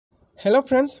Hello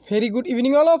friends, very good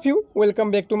evening all of you.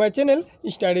 Welcome back to my channel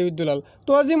Study with Dulal.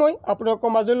 तो আজি মই আপোনালোকৰ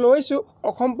মাজলৈ লৈ আহিছো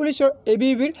অসম পুলিচৰ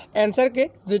এবিবিৰ এনসাৰ কে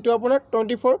যেটো আপোনাৰ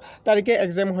 24 তাৰিখে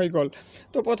এক্সাম হৈ গল।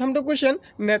 তো প্ৰথমটো কোৱেশ্চন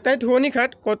নেতাই ধুৱনি ঘাট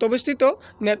কত অৱস্থিত?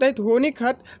 নেতাই ধুৱনি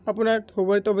ঘাট আপোনাৰ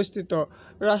ধুবুৰীত অৱস্থিত।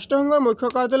 ৰাষ্ট্ৰসংঘৰ মুখ্য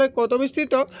কাৰ্যালয় কত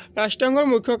অৱস্থিত? ৰাষ্ট্ৰসংঘৰ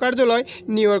মুখ্য কাৰ্যালয়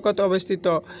নিউয়ৰ্কত অৱস্থিত।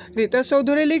 ৰীতা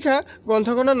চৌধুৰী লিখা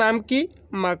গ্ৰন্থখনৰ নাম কি?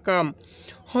 মাকাম।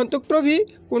 সন্তোষ ট্ৰফী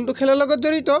কোনটো খেলৰ লগত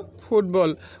জড়িত? ফুটবল।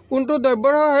 কোনটো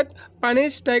দ্ৰব্যৰ সহায়ত পানীৰ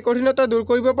স্থায়ী কঠিনতা দূৰ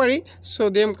কৰিব পাৰি?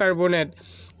 Sodium carbonate.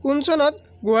 কোন চনত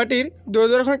গুৱাহাটীৰ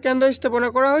দূৰদৰ্শন কেন্দ্ৰ স্থাপনা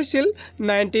কৰা হৈছিল?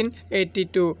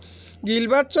 1982।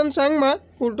 গিলবাৰ্টছন চাংমা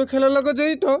কোনটো খেলৰ লগত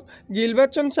জড়িত?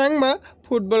 গিলবাৰ্টছন চাংমা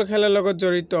ফুটবল খেলৰ লগত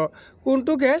জড়িত।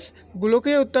 কোনটো গেছ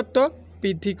গোলকীয় উত্তাপ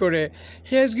বৃদ্ধি কৰে?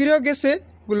 সেউজগৃহ গেছে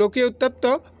গোলকীয়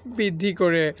উত্তাপ বৃদ্ধি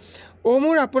কৰে। ও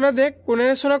মোৰ আপোনাৰ দেশ কোনে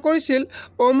ৰচনা কৰিছিল?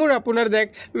 ও মোৰ আপোনাৰ দেশ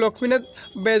লক্ষ্মীনাথ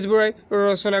বেজবৰুৱাই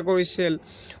ৰচনা কৰিছিল।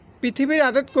 পৃথিৱীৰ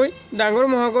আটাইতকৈ ডাঙৰ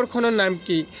মহাসাগৰখনৰ নাম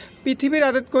কি? পৃথিৱীৰ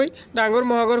আটাইতকৈ ডাঙৰ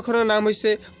মহাসাগৰখনৰ নাম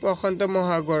হৈছে প্ৰশান্ত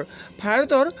মহাসাগৰ।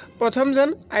 ভাৰতৰ প্ৰথমজন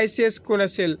ICS কোন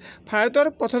আছিল? ভাৰতৰ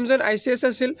প্ৰথমজন ICS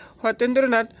আছিল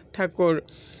সত্যেন্দ্ৰনাথ ঠাকুৰ।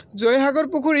 জয়সাগৰ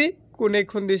পুখুৰী কোনে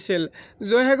খুন্দিছিল?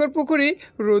 জয়সাগৰ পুখুৰী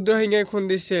ৰুদ্ৰসিংহে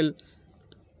খুন্দিছিল।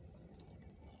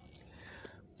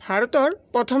 ভাৰতৰ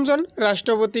প্ৰথমজন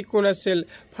ৰাষ্ট্ৰপতি কোন আছিল?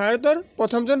 ভাৰতৰ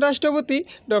প্ৰথমজন ৰাষ্ট্ৰপতি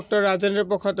ডক্টৰ ৰাজেন্দ্ৰ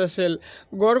প্ৰসাদ আছিল।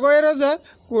 গড়গড়ৰ ৰজা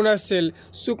কোন আছিল?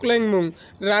 শুক্লেংমুং।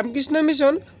 ৰামকৃষ্ণ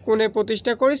মিছন কোনে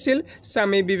প্ৰতিষ্ঠা কৰিছিল?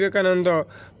 স্বামী বিবেকানন্দ।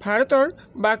 ভাৰতৰ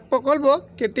বাঘ প্ৰকল্প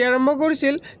কেতিয়া আৰম্ভ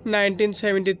কৰিছিল?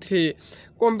 1973।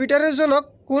 কম্পিউটাৰৰ জনক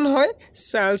কোন হয়?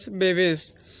 Charles Babbage.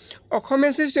 অসম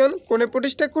এছ'চিয়েশ্যন কোনে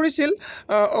প্ৰতিষ্ঠা কৰিছিল?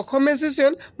 অসম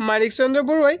এছ'চিয়েশ্যন মাণিক চন্দ্ৰ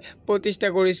বৰুৱাই প্ৰতিষ্ঠা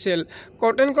কৰিছিল।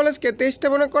 কটন কলেজ কেতিয়া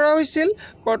স্থাপনা কৰা হৈছিল?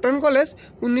 কটন কলেজ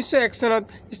 1901 চনত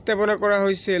স্থাপনা কৰা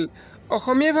হৈছিল।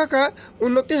 অসমীয়া ভাষা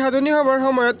উন্নতি সাধনী সভাৰ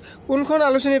সময়ত কোনখন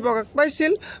আলোচনী প্ৰকাশ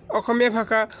পাইছিল? অসমীয়া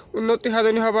ভাষা উন্নতি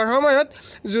সাধনী সভাৰ সময়ত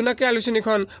জোনাকী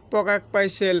আলোচনীখন প্ৰকাশ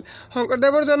পাইছিল।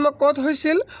 শংকৰদেৱৰ জন্ম ক'ত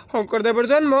হৈছিল? শংকৰদেৱৰ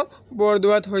জন্ম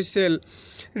বৰদোৱাত হৈছিল।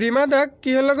 ৰীমা দাস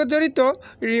কিহৰ লগত জড়িত?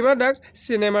 ৰীমা দাস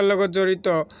চিনেমাৰ লগত জড়িত।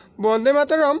 বন্দে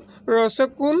মাতৰম ৰচক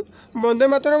কোন? বন্দে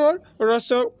মাতৰমৰ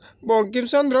ৰচক বংকিম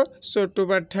চন্দ্ৰ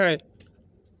চট্টোপাধ্যায়।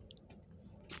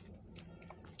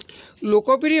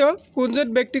 লোকপ্ৰিয় কোনজন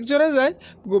ব্যক্তিক জনা যায়?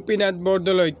 গোপীনাথ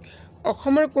বৰদলৈক।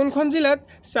 অসমৰ কোনখন জিলাত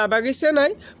চাহ বাগিচা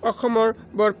নাই? অসমৰ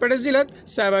বৰপেটা জিলাত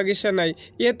চাহ বাগিচা নাই।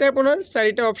 ইয়াতে আপোনাৰ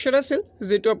 4টা অপশ্যন আছিল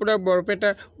যেটো আপোনাৰ বৰপেটা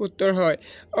উত্তৰ হয়।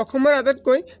 অসমৰ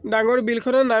আটাইতকৈ ডাঙৰ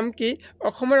বিলখনৰ নাম কি?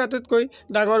 অসমৰ আটাইতকৈ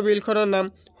ডাঙৰ বিলখনৰ নাম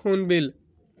সোণবিল।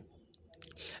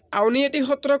 আউনীআটী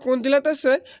সত্ৰ কোন জিলাত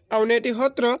আছে? আউনীআটী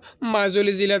সত্ৰ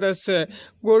মাজুলী জিলাত আছে।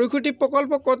 গৰুখুটি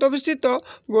প্ৰকল্প ক'ত অৱস্থিত?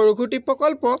 গৰুখুটি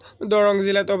প্ৰকল্প দৰং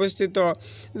জিলাত অৱস্থিত।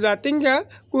 জাতিংগা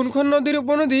কোনখন নদীৰ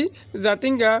উপনদী?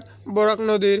 জাতিংগা বৰাক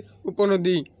নদীৰ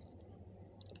উপনদী।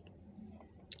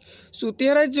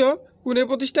 চুতীয়া ৰাজ্য কোনে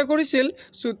প্ৰতিষ্ঠা কৰিছিল?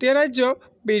 চুতীয়া ৰাজ্য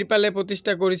বীৰপালে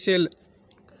প্ৰতিষ্ঠা কৰিছিল।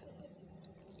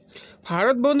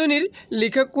 ভাৰত বন্ধুনীৰ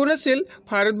লিখক কোন আছিল?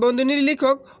 ভাৰত বন্ধুনীৰ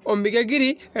লিখক অম্বিকাগিৰি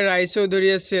ৰায়চৌধুৰী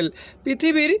আছিল।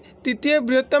 পৃথিৱীৰ তৃতীয়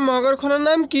বৃহত্তম মহাসাগৰখনৰ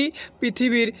নাম কি?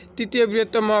 পৃথিৱীৰ তৃতীয়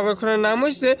বৃহত্তম মহাসাগৰখনৰ নাম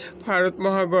হৈছে ভাৰত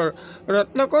মহাসাগৰ।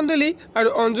 ৰত্নকন্দলী আৰু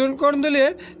অঞ্জন কন্দলীয়ে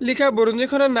লিখা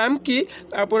বুৰঞ্জীখনৰ নাম কি?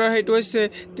 আপোনাৰ সেইটো হৈছে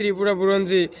ত্ৰিপুৰা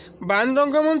বুৰঞ্জী। বাণ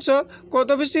ৰংগমঞ্চ ক'ত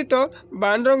অৱস্থিত?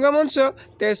 বাণ ৰংগমঞ্চ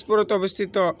তেজপুৰত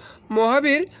অৱস্থিত।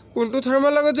 মহাবীৰ কোনটো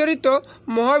ধৰ্মৰ লগত জড়িত?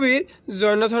 মহাবীৰ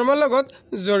জৈন ধৰ্মৰ লগত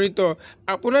জড়িত।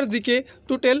 আপোনাৰ জিকে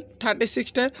টোটেল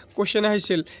 36টা কোৱেশ্চন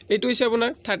আহিছিল। এইটো হৈছে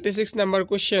আপোনাৰ 36 নম্বৰ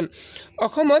কোৱেশ্চন।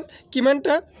 অসমত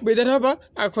কিমানটা বিধানসভা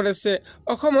আসন আছে?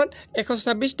 অসমত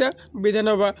 126টা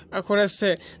বিধানসভা আসন আছে।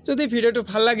 যদি ভিডিঅ'টো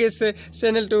ভাল লাগি আছে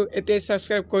চেনেলটো এতিয়াই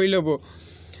ছাবস্ক্ৰাইব কৰি ল'ব।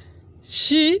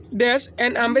 শি ডেছ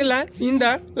N umbrella in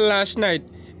the last night.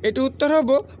 এইটো উত্তৰ হ'ব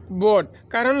বট,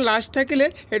 কাৰণ লাষ্ট থাকিলে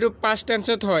এইটো পাষ্ট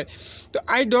টেন্সত হয়। তো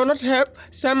আই ডো not have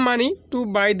sum money to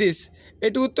বাই দিছ।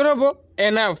 এইটো উত্তৰ হ'ব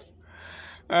এনাফ।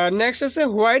 নেক্সট আছে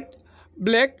হোৱাইট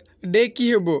ব্লেক ডে কি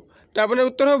হ'ব? তো আপোনাৰ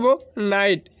উত্তৰ হ'ব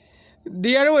night.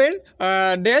 There were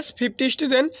dash 50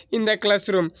 students in the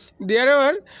classroom.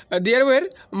 There were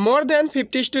more than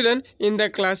 50 students in the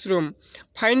classroom.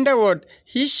 Find the word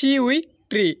he, she, we,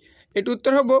 tree. It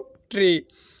uttar hobo tree.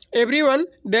 Everyone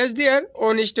dash their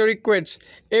own story quotes.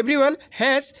 Everyone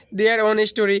has their own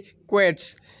story quotes.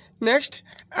 Next,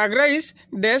 Agra is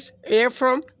dash away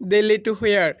from Delhi to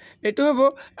here. Etu hobo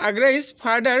Agra is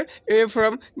farther away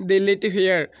from Delhi to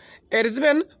here.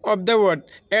 Arrangement of the word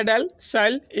adult,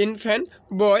 child, infant,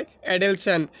 boy, adult,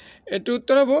 son. এটো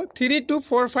উত্তৰ হ'ব 3, 2,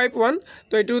 4, 5, 1।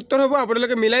 তো এটো উত্তৰ হ'ব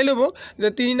আপোনালোকে মিলাই ল'ব যে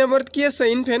 3 নম্বৰত কি আছে?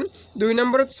 ইনফেন্ট, 2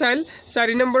 নম্বৰত চাইল্ড,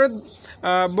 4 নম্বৰত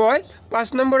বয়, 5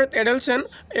 নম্বৰত এডাল্ট,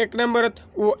 1 নম্বৰত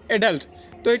এডাল্ট।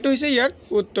 তো এইটো হৈছে ইয়াৰ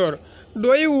উত্তৰ do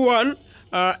U one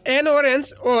N orange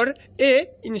or A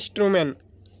instrument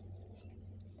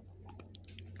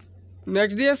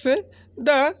next দি আছে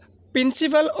the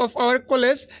principal of hour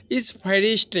college is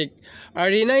very strict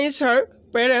Rina is her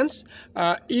parents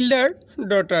ইল্ডাৰ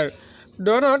daughter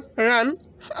Doe not run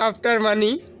after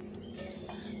money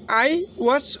I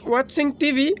was watching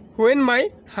TV when my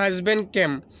husband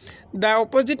came. The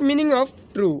opposite meaning of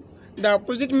true. The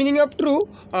opposite meaning of true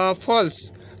false.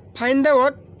 Find the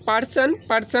word person,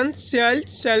 person, child,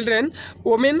 children,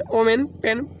 woman, woman,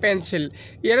 pen, pencil.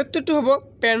 ইয়াৰ উত্তৰটো হ'ব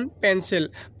PAN pencil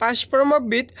past form of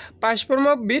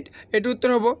beat এটো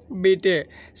উত্তৰ হ'ব beat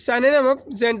synonym of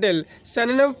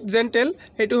gentle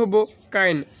এটো হ'ব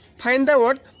kind. Find the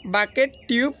word bucket,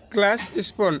 tube, glass,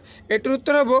 spoon. এটোৰ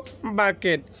উত্তৰ হ'ব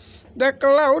bucket. The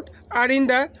cloud are in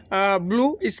the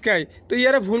blue sky. তো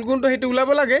ইয়াৰ ভুল কোনটো হেতু উলাব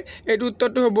লাগে এটো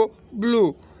উত্তৰটো হ'ব blue.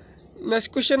 নেক্সট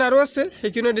কোৱেশ্চন আৰু আছে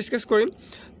হেকিনো ডিসকাস কৰিম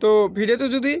তো ভিডিওটো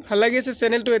যদি ভাল লাগি আছে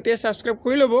চেনেলটো এতিয়া সাবস্ক্ৰাইব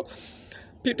কৰি লব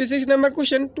 56 number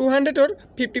question 200 or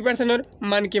 50% or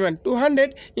মান কিমান 200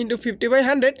 into 50 by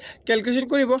 100 calculation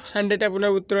কৰিব 100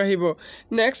 আপোনাৰ উত্তৰ আহিব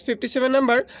next 57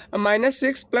 number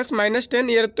 -6 plus -10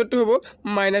 ইয়াৰ উত্তৰটো হ'ব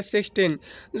 -16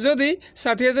 যদি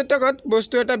 60000 টকাত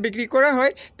বস্তু এটা বিক্ৰী কৰা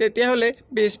হয় তেতিয়া হলে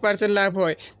 20% লাভ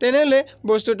হয় তেনেহলে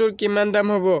বস্তুটোৰ কিমান দাম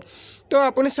হ'ব তো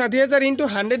আপুনি 60000 into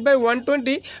 100 by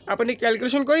 120 আপুনি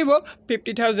ক্যালকুলেশন কৰিব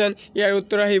 50000 ইয়াৰ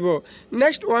উত্তৰ আহিব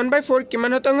নেক্সট 1/4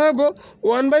 কিমান শতাংশ হ'ব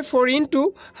 1/4 into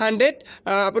 100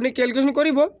 আপুনি ক্যালকুলেশন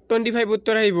কৰিব 25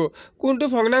 উত্তৰ আহিব কোনটো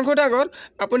ভগ্নাংশৰ আগৰ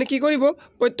আপুনি কি কৰিব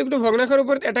প্ৰত্যেকটো ভগ্নাংশৰ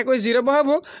ওপৰত এটা কৈ 0 বহাব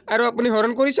আৰু আপুনি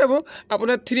হৰণ কৰি চাব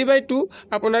আপোনাৰ 3/2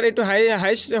 আপোনাৰ এটো হাই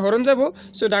হৰণ যাব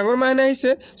সো ডাঙৰ মান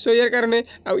আহিছে সো ইয়াৰ কাৰণে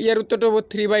ইয়াৰ উত্তৰটো হ'ব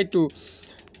 3/2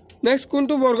 নেক্সট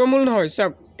কোনটো বৰ্গমূল নহয়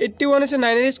চাওক 81 is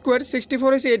 9 square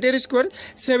 64 is 8 square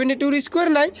 72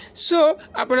 square 9 so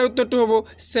আপোনাৰ উত্তৰটো হ'ব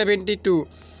 72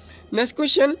 next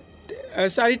question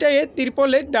 4টা 8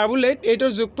 triple 8 double 8 8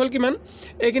 ৰ যোগফল কিমান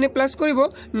এখিনি প্লাস কৰিব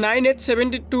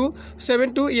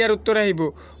 9872 ইয়াৰ উত্তৰ আহিব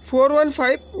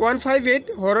 415158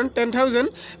 হৰণ 10000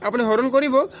 আপুনি হৰণ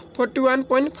কৰিব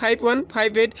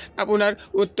 41.5158 আপোনাৰ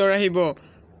উত্তৰ আহিব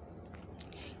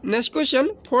next question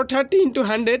 430 into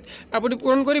 100 আপুনি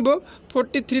পূৰণ কৰিব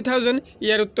 43000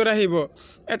 ইয়াৰ উত্তৰ আহিব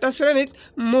এটা শ্ৰেণীত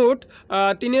মুঠ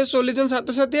 340 জন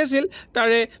ছাত্ৰ ছাত্ৰী আছিল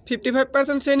তাৰে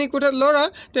 55% শ্ৰেণী কোঠাত লৰা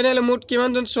তেনেহলে মুঠ কিমান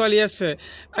জন ছোৱালী আছে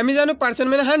আমি জানো পাৰ্চেন্ট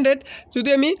মানে 100 যদি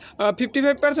আমি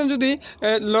 55% যদি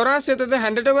লৰা আছে তাতে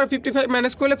 100 over 55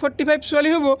 মাইনাস কৰিলে 45 ছোৱালী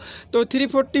হ'ব তো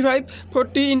 345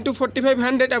 40 into 45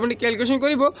 100 আপুনি ক্যালকুলেশন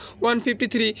কৰিব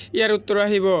 153 ইয়াৰ উত্তৰ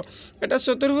আহিব এটা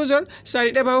চতুৰ্ভুজৰ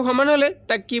চাৰিটা বাহু সমান হলে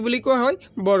তাক কি বুলি কোৱা হয়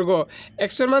বৰ্গ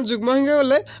x ৰ মান যুগ্ম সংখ্যা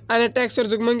হলে আনটা x ৰ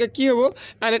যুগ্ম সংখ্যা কি হ'ব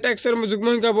আনটা x ৰ যুগ্ম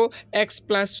সংখ্যা হ'ব x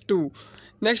 + 2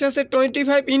 নেক্সট আছে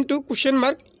 25 into question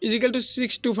mark is equal to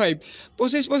 625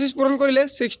 25 পূৰণ কৰিলে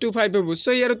 625 হ'ব সো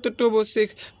ইয়াৰ উত্তৰটো হ'ব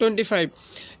 625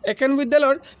 এখন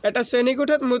বিদ্যালয়ৰ এটা শ্ৰেণী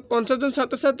কোঠাত মুঠ 50 জন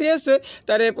ছাত্ৰ ছাত্ৰী আছে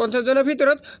তাৰে 50 জনৰ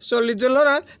ভিতৰত 40 জন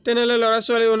লৰা তেনেহলে লৰা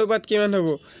ছোৱালীৰ অনুপাত কিমান হ'ব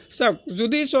চাওক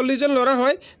যদি 40 জন লৰা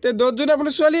হয় তে 10 জন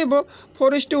আপোনাৰ ছোৱালী হ'ব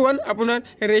 4:1 আপোনাৰ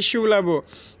ৰেশিও ওলাব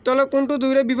তলে কোনটো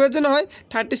 2 ৰে বিভাজন হয়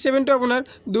 37 টো আপোনাৰ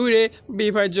 2 ৰে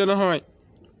বিভাজন হয়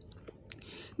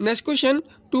next question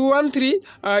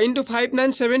 213 into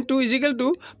 5972 is equal to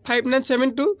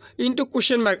 5972 into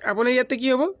question mark আপোনাৰ ইয়াতে কি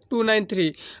হ'ব 293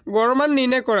 গড় মান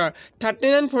নিৰ্ণয় কৰা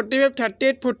 39 45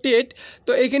 38 48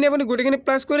 তো এইখিনি আপুনি গুটেখিনি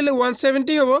প্লাস কৰিলে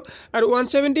 170 হ'ব আৰু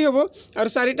 170 হ'ব আৰু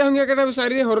চাৰিটা সংখ্যা কেনে 4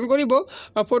 ৰে হৰণ কৰিব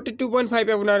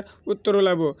 42.5 আপোনাৰ উত্তৰ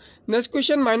ওলাব নেক্সট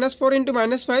question -4 into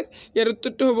 -5 ইয়াৰ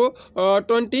উত্তৰটো হ'ব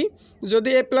 20 যদি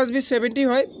a + b 70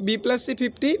 হয় b + c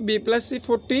 50 b + c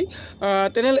 40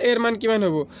 তেনেহলে এর মান কিমান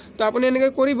হ'ব তো আপুনি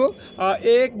এনেকৈ কৰিব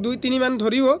 1 2 3 মান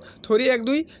ধৰিব ধৰি 1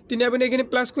 2 3 আপুনি এখিনি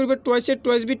প্লাস কৰিব twice a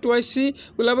twice b twice c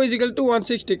ওলাব =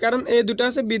 160 কাৰণ a দুটা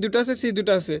আছে b দুটা আছে c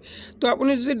দুটা আছে তো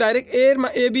আপুনি যদি ডাইৰেক্ট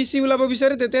a b c ওলাব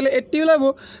বিচাৰে তেতিয়ালে 80 ওলাব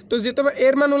তো যেতবা a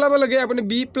ৰ মান ওলাব লাগে আপুনি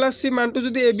b + c মানটো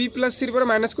যদি a b + c ৰ পৰা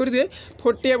মাইনাস কৰি দিয়ে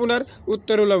 40 আপোনাৰ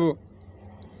উত্তৰ ওলাব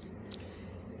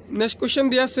নেক্সট কোৱেশ্চন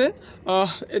দিয়া আছে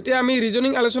এতিয়া আমি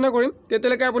ৰিজনিং আলোচনা কৰিম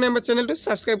তেতিয়ালৈকে আপুনি আমাৰ চেনেলটো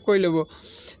সাবস্ক্ৰাইব কৰি ল'ব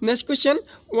নেক্সট কোৱেশ্চন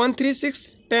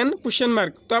 13610 question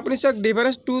mark তো আপুনি চাওক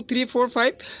ডিফাৰেন্স 2 3 4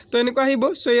 5 তো এনেকুৱা আহিব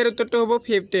সো ইয়াৰ উত্তৰটো হ'ব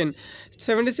 15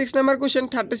 76 number question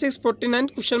 36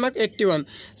 49 question mark 81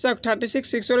 চাওক 36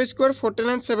 6 ৰ স্কয়াৰ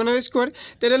 49 7 ৰ স্কয়াৰ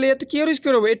তেতিয়ালে ইয়াত কি ৰ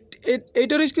স্কয়াৰ হ'ব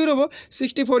 8 ৰ স্কয়াৰ হ'ব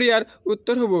 64 ইয়াৰ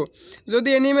উত্তৰ হ'ব যদি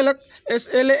এনিমেলক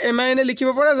SL MIN লিখিব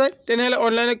পৰা যায় তেনেহলে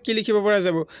অনলাইনত কি লিখিব পৰা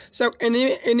যাব চাওক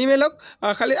এনিমেলক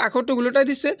খালি আখৰটো উল্টাই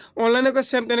দিছে অনলাইনত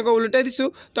সেম তেনেকৈ উল্টাই দিছো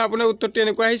তো আপোনাৰ উত্তৰটো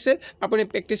এনেকুৱা আহিছে আপুনি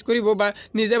প্ৰেক্টিস কৰিব বা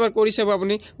নিজে এবাৰ কৰি চাব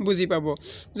আপুনি বুজি পাব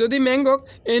যদি ম্যাঙ্গক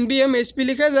NBMSP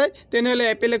লিখা যায় তেনেহলে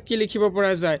এপেলক কি লিখিব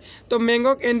পৰা যায় তো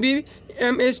ম্যাঙ্গক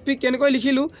NBMSP কেনেকৈ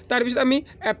লিখিলো তাৰ পিছত আমি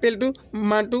এপেলটো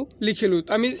মানটো লিখিলো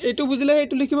আমি এইটো বুজিলে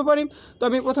এইটো লিখিব পাৰিম তো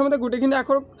আমি প্ৰথমতে গুটেখিনি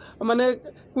আখৰ মানে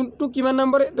কোনটো কিমান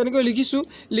নম্বৰ তেনেকৈ লিখিছো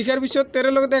লিখাৰ পিছত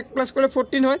 13 লগত 1 প্লাস কৰিলে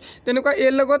 14 হয় তেনেকৈ a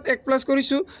লগত 1 প্লাস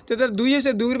কৰিছো তেতিয়া 2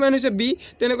 হৈছে 2 ৰ মান হৈছে b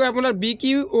তেনেকৈ আপোনাৰ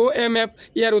BQOMF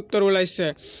ইয়াৰ উত্তৰ ওলাইছে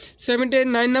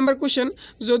 79 নম্বৰ কোশ্চেন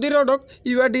যদি ৰডক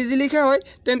URDG লিখা হয়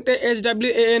তেন্তে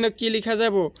SWAN কি লিখা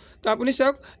যাব তো আপুনি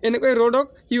চাওক এনেকৈ ৰডক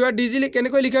URDG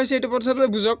কেনেকৈ লিখা হৈছে এটো প্ৰথমতে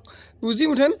বুজক বুজি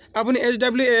উঠেন আপুনি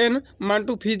SWAN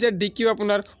মানটো VZDQ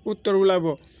আপোনাৰ উত্তৰ ওলাব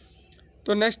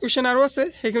তো নেক্সট কোশ্চেন আৰু আছে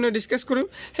হেখিনি ডিসকাস কৰিম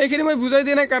হেখিনি মই বুজাই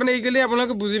দিয়া নাই কাৰণ এইগলি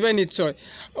আপোনালোকে বুজি পাই নিশ্চয়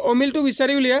অমিলটো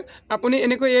বিচাৰি উলিয়া আপুনি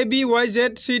এনেকৈ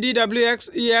ABYZCDWX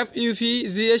EF UV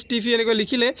GS TF এনেকৈ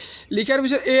লিখিলে লিখাৰ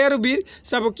পিছত A আৰু B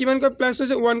চাব কিমানকৈ প্লাস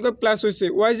হৈছে 1 কৈ প্লাস হৈছে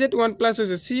YZ 1 প্লাস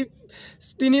হৈছে C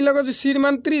 3 লগত C ৰ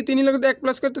মান 3 3 লগত 1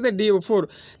 প্লাস কৰতে D 4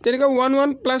 তেনেকৈ 1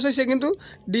 1 প্লাস হৈছে কিন্তু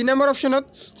D নম্বৰ অপশনত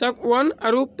চাওক 1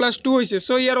 আৰু প্লাস 2 হৈছে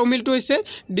সো ইয়াৰ অমিলটো হৈছে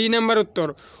D নম্বৰ উত্তৰ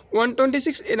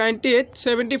 126 98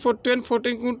 74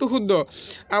 14 কোনটো শুদ্ধ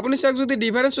আপুনি চাওক যদি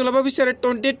ডিফাৰেন্স ওলাব বিচাৰে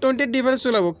 28 28 ডিফাৰেন্স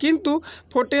ওলাব কিন্তু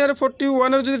 14 আৰু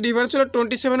 41 ৰ যদি ডিফাৰেন্স ওলা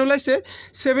 27 ওলাইছে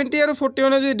 70 আৰু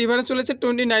 41 ৰ যদি ডিফাৰেন্স ওলাইছে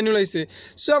 29 ওলাইছে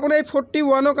সো আপোনাৰ এই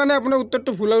 41 ৰ কাৰণে আপোনাৰ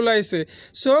উত্তৰটো ভুল ওলাইছে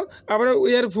সো আপোনাৰ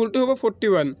ইয়াৰ ভুলটো হ'ব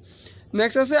 41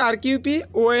 নেক্সট আছে RQP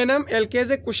ONM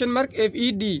LKJ question mark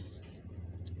FED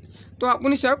তো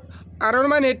আপুনি চাওক R ৰ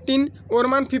মান 18 O ৰ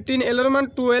মান 15 L ৰ মান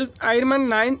 12 I ৰ মান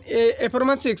 9 F ৰ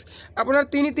মান 6 আপোনাৰ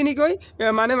 3 3 কৈ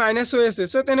মানে মাইনাস হৈ আছে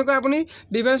সো তেনেকৈ আপুনি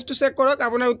ডিফারেন্সটো চেক কৰক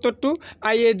আপোনাৰ উত্তৰটো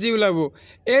IAG ওলাব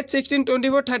 8 16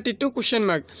 24 32 question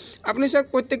mark আপুনি চাওক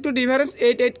প্ৰত্যেকটো ডিফাৰেন্স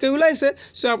 8 8 কৈ ওলাইছে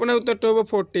সো আপোনাৰ উত্তৰটো হ'ব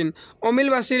 14 অমিল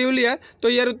বাছিৰি উলিয়া তো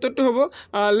ইয়াৰ উত্তৰটো হ'ব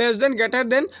less than greater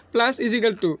than plus is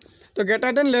equal to তো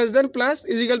greater than less than plus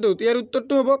is equal to ইয়াৰ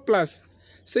উত্তৰটো হ'ব plus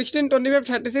 16 25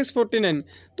 36 49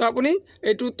 তো আপুনি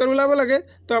এইটো উত্তৰ ওলাব লাগে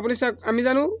তো আপুনি আমি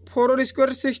জানো 4 ৰ স্কয়াৰ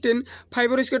 16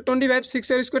 5 ৰ স্কয়াৰ 25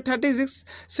 6 ৰ স্কয়াৰ 36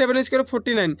 7 ৰ স্কয়াৰ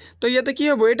 49 তো ইয়াতে কি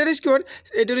হ'ব এটাৰ স্কয়াৰ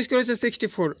হৈছে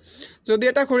 64 যদি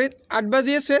এটা ঘড়িত 8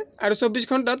 বাজি আছে আৰু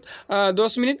 24 ঘণ্টাত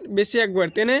 10 মিনিট বেছি আগবাৰ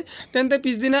তেন্তে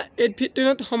পিছদিনা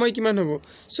 8:15 ত সময় কিমান হ'ব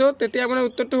সো তেতিয়া আপোনাৰ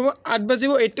উত্তৰটো হ'ব 8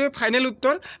 বাজিব এইটো ফাইনাল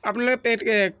উত্তৰ আপোনালোকে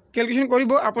ক্যালকুলেশন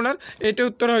কৰিব আপোনাৰ এইটো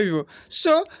উত্তৰ হ'ব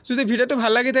সো যদি ভিডিওটো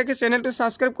ভাল লাগি থাকে চেনেলটো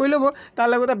সাবস্ক্ৰাইব কৰি লব তাৰ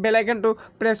লগতে বেল আইকনটো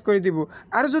প্ৰেছ কৰি দিব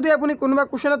আৰু যদি আপুনি কোনোবা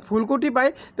কোশ্চেনত ভুল কোটি পায়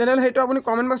তেনেহলে হেতু আপুনি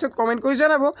কমেন্ট বক্সত কমেন্ট কৰি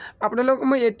জনাব আপোনালোক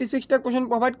মই 86 টা কোশ্চেন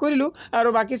প্ৰভাইড কৰিলো আৰু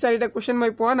বাকি 4 টা কোশ্চেন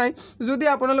মই পোৱা নাই যদি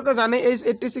আপোনালোকে জানে এই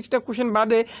 86 টা কোশ্চেন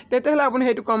বাদে তেতিয়াহলে আপুনি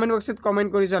হেতু কমেন্ট বক্সত কমেন্ট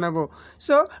কৰি জনাব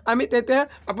সো আমি তেতিয়া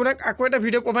আপোনাক আকৌ এটা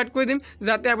ভিডিও প্ৰভাইড কৰি দিম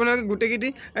যাতে আপোনালোকে গুটেকিটি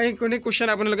এই কোনে কোশ্চেন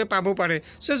আপোনালোকে পাব পাৰে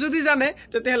সো যদি জানে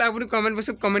তেতিয়াহলে আপুনি কমেন্ট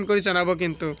বক্সত কমেন্ট কৰি জনাব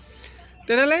কিন্তু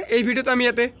তেনেহলে এই ভিডিওটো আমি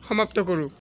ইয়াতে সমাপ্ত কৰো